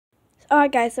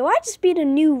Alright guys, so I just beat a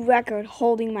new record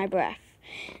holding my breath.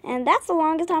 And that's the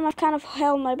longest time I've kind of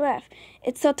held my breath.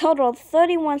 It's a total of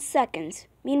 31 seconds.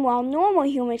 Meanwhile, normal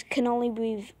humans can only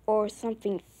breathe or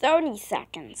something 30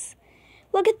 seconds.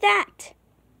 Look at that.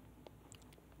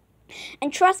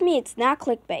 And trust me, it's not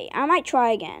clickbait. I might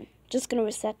try again. Just gonna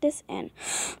reset this and...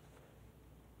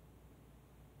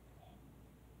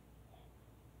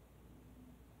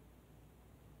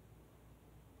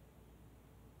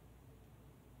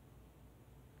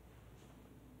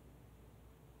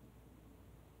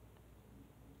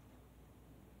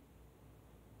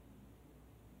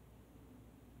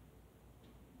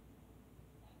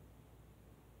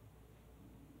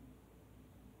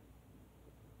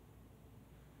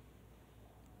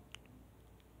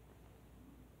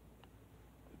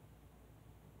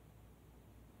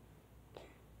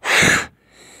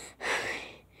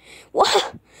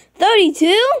 What? 32?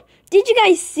 Did you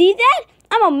guys see that?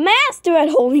 I'm a master at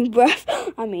holding breath.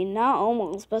 I mean, not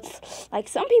almost, but like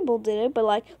some people did it, but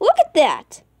like, look at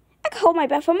that. I can hold my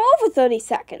breath for over 30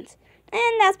 seconds.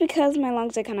 And that's because my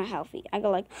lungs are kind of healthy. I go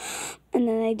like, and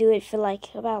then I do it for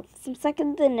like about some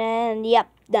seconds and then, yep,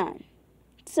 done.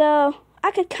 So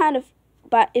I could kind of,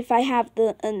 but if I have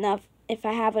enough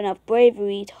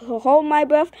bravery to hold my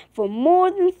breath for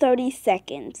more than 30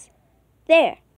 seconds. There.